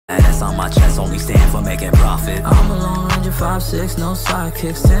S on my chest, only stand for making profit. I'm a Lone Ranger, 5'6", no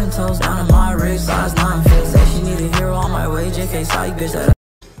sidekicks, 10 toes down in my wrist, size 9 fit. Say she need a hero on my way, JK side bitch.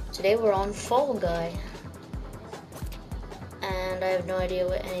 Today we're on Fall Guy, and I have no idea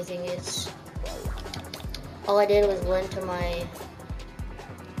what anything is. All I did was went to my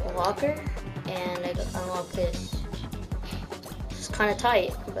locker and I unlocked this. It's kind of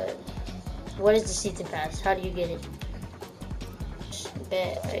tight, but what is the season pass? How do you get it?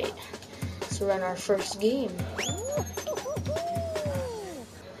 Bet, right? Let's run our first game.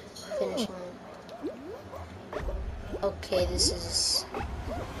 Finish one. Okay, this is.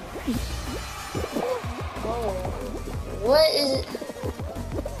 Oh, what is it?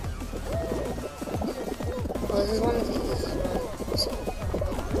 Well, this is one of these.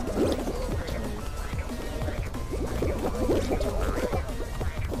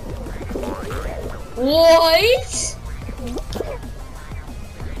 What?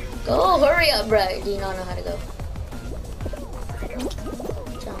 Go, hurry up, bro. Do you not know how to go?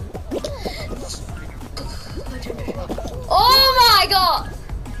 Jump. Oh my god!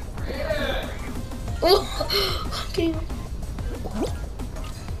 Okay.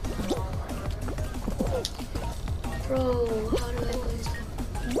 Bro, how do I go this time?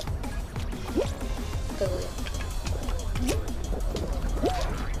 Go.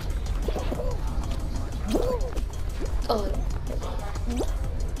 Oh.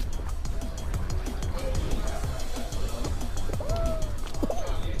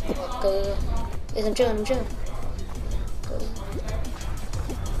 Go. Yes, I'm chilling, Go.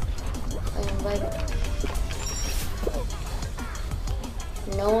 I am vibing.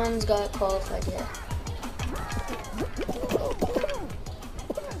 No one's got qualified yet.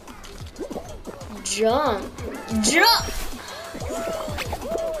 Jump! Jump!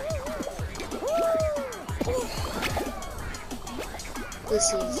 This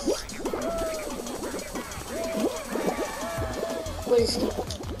is... What is he?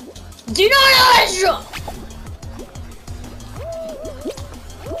 Do you not know how to jump?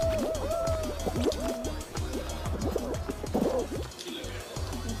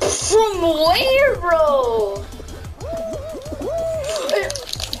 From where, bro?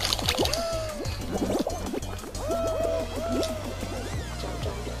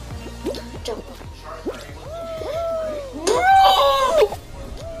 Jump.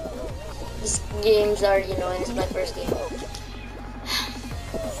 This game's already annoying. This is my first game.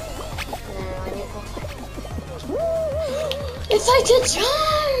 If I could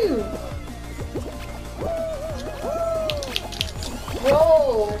jump!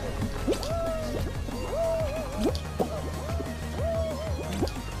 Bro!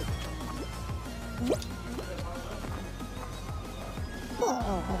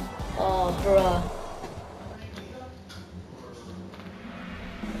 Oh, bruh.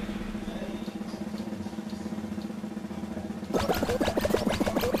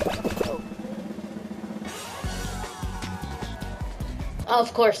 Oh,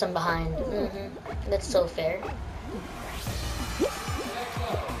 of course I'm behind. That's so fair.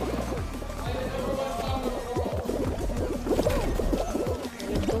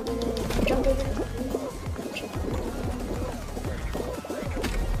 Jump over there.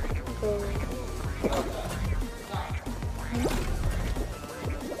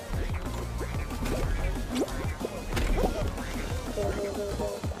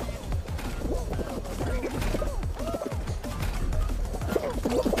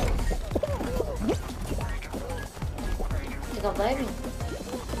 I'm vibing.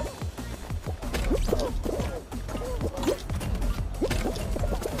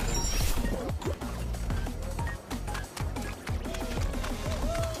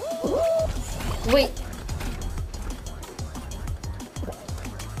 Wait.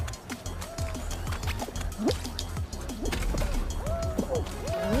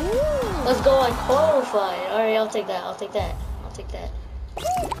 Let's go on qualified. Alright, I'll take that.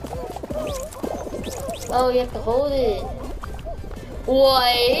 Oh, you have to hold it.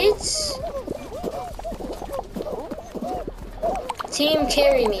 What? Team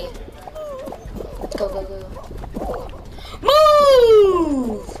carry me. Go.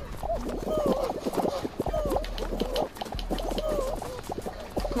 Move!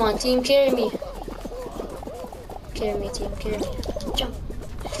 Come on, team carry me. Carry me. Jump.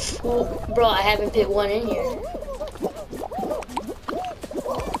 Oh, bro, I haven't picked one in here.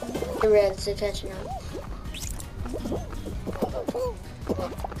 The red's attention up.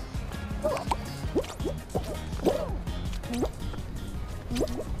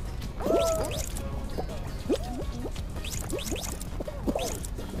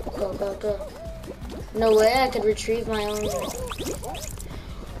 Go. No way I could retrieve my own.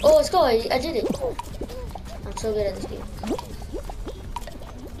 Oh, let's go. I did it. I'm so good at this game.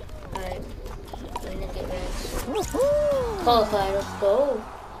 Alright. I'm gonna get ranks. Qualified. Let's go.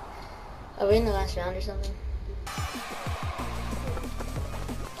 Are we in the last round or something?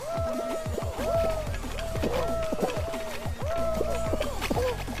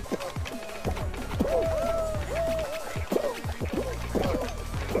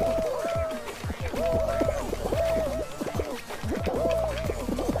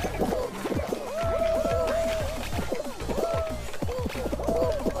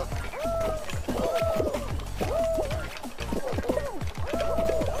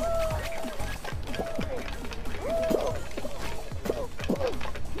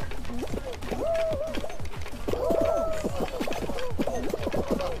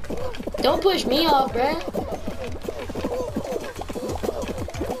 Don't push me off, bruh.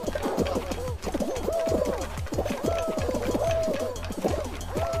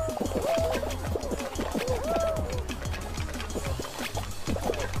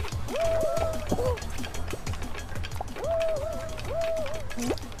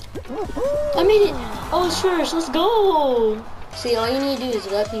 I made it. I was first. Let's go. See, all you need to do is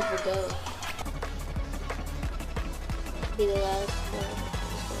let people go. Be the last one.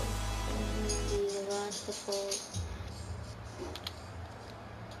 Be the last to fall.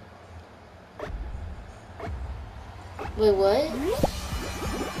 Wait, what?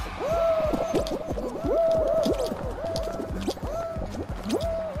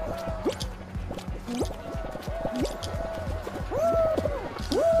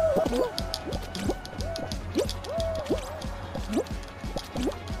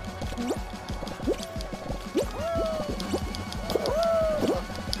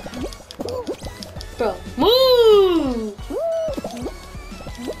 Bro, move!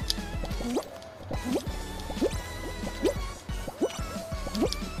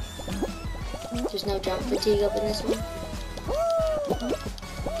 There's no jump fatigue up in this one.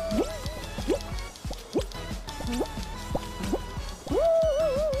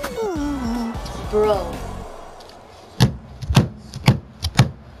 Bro.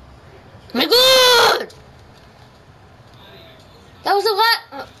 My God! That was a lot.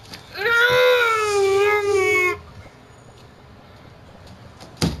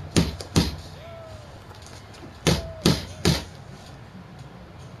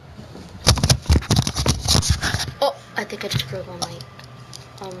 Oh, I think I just broke my mic.